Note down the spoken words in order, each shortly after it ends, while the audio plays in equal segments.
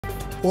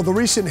Well, the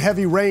recent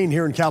heavy rain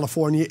here in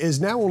California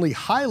is now only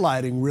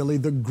highlighting, really,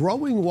 the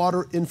growing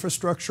water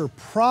infrastructure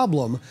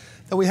problem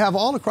that we have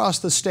all across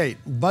the state.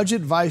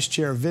 Budget Vice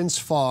Chair Vince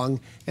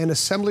Fong and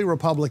Assembly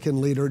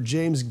Republican leader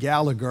James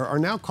Gallagher are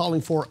now calling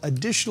for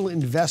additional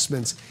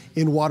investments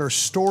in water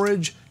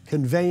storage,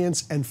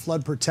 conveyance, and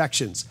flood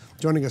protections.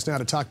 Joining us now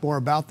to talk more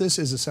about this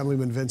is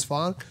Assemblyman Vince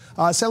Fong.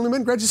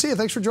 Assemblyman, great to see you.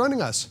 Thanks for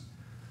joining us.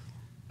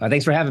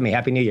 Thanks for having me.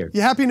 Happy New Year.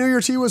 Yeah, Happy New Year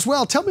to you as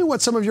well. Tell me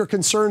what some of your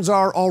concerns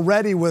are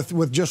already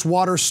with just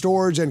water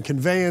storage and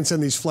conveyance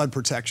and these flood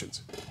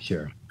protections.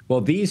 Sure.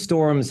 Well, these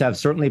storms have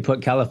certainly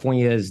put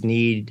California's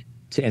need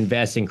to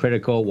invest in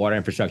critical water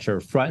infrastructure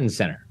front and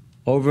center.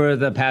 Over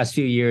the past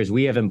few years,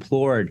 we have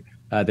implored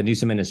the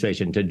Newsom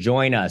administration to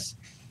join us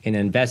in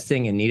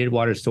investing in needed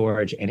water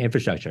storage and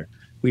infrastructure.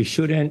 We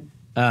shouldn't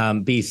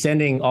be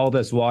sending all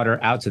this water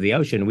out to the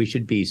ocean. We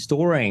should be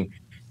storing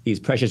these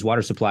precious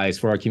water supplies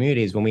for our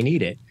communities when we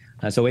need it.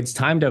 So it's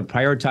time to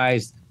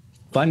prioritize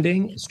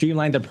funding,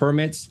 streamline the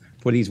permits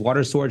for these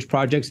water storage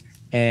projects,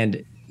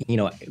 and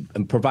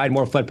provide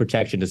more flood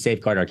protection to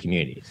safeguard our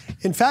communities.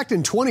 In fact,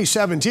 in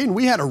 2017,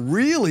 we had a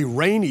really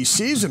rainy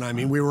season. I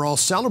mean, we were all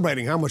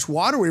celebrating how much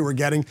water we were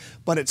getting,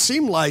 but it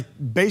seemed like,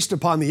 based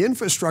upon the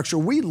infrastructure,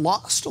 we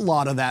lost a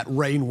lot of that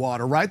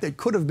rainwater, right? That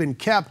could have been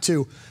kept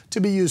to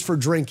be used for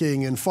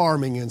drinking and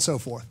farming and so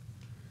forth.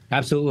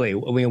 Absolutely.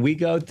 I mean, we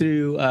go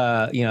through,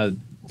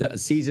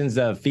 seasons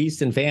of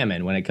feast and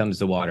famine when it comes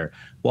to water.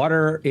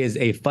 Water is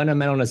a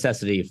fundamental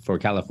necessity for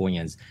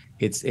Californians.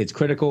 It's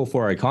critical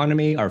for our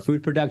economy, our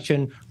food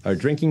production, our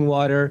drinking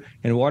water,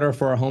 and water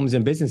for our homes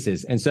and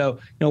businesses. And so,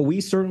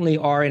 we certainly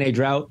are in a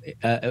drought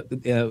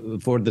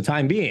for the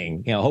time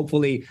being.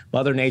 Hopefully,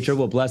 Mother Nature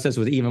will bless us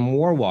with even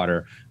more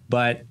water.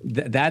 But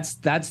that's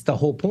the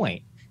whole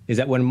point, is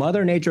that when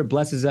Mother Nature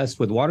blesses us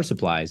with water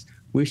supplies,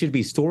 we should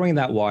be storing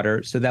that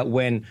water so that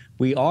when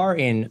we are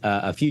in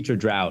a future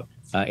drought,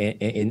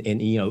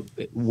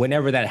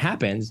 whenever that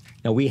happens,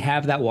 we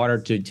have that water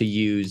to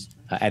use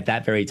at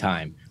that very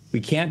time. We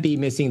can't be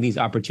missing these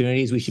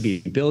opportunities. We should be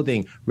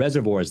building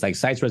reservoirs like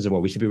Sites Reservoir.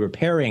 We should be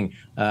repairing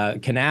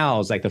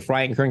canals like the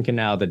Fry and Kern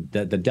Canal, the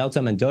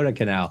Delta Mendota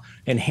Canal,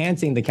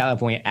 enhancing the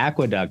California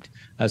Aqueduct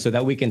so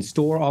that we can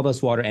store all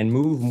this water and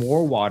move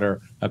more water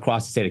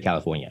across the state of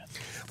California.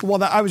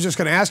 Well, I was just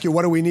going to ask you,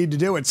 what do we need to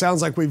do? It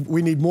sounds like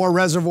we need more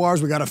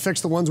reservoirs. We got to fix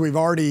the ones we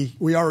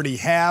already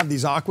have.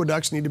 These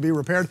aqueducts need to be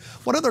repaired.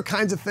 What other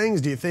kinds of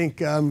things do you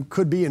think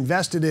could be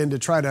invested in to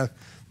try to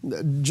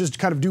just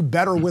kind of do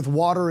better with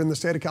water in the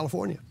state of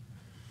California?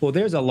 Well,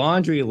 there's a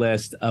laundry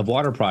list of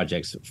water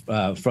projects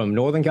from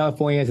Northern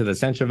California to the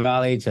Central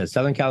Valley to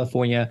Southern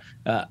California.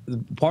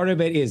 Part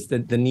of it is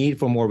the need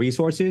for more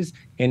resources.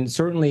 And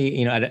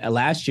certainly,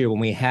 last year when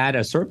we had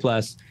a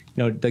surplus,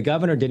 the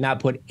governor did not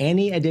put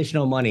any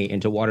additional money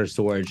into water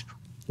storage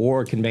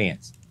or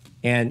conveyance.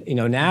 And,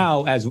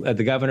 now as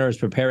the governor is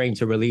preparing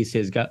to release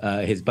his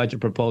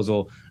budget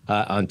proposal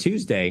on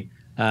Tuesday,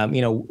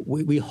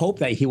 we hope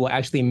that he will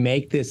actually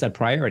make this a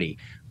priority.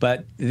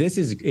 But this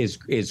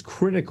is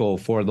critical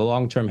for the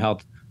long-term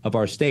health of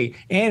our state,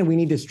 and we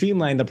need to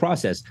streamline the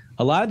process.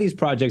 A lot of these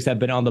projects have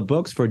been on the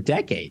books for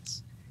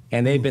decades,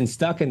 and they've been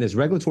stuck in this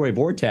regulatory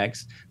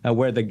vortex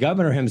where the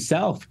governor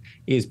himself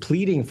is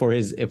pleading for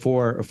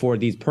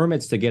these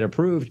permits to get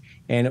approved,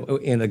 and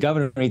the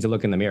governor needs to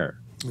look in the mirror.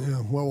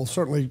 Yeah, well, we'll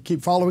certainly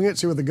keep following it,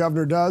 see what the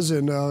governor does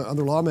and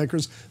other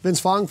lawmakers. Vince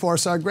Fong for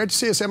us. Great to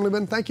see you,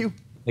 Assemblyman. Thank you.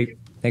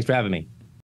 Thanks for having me.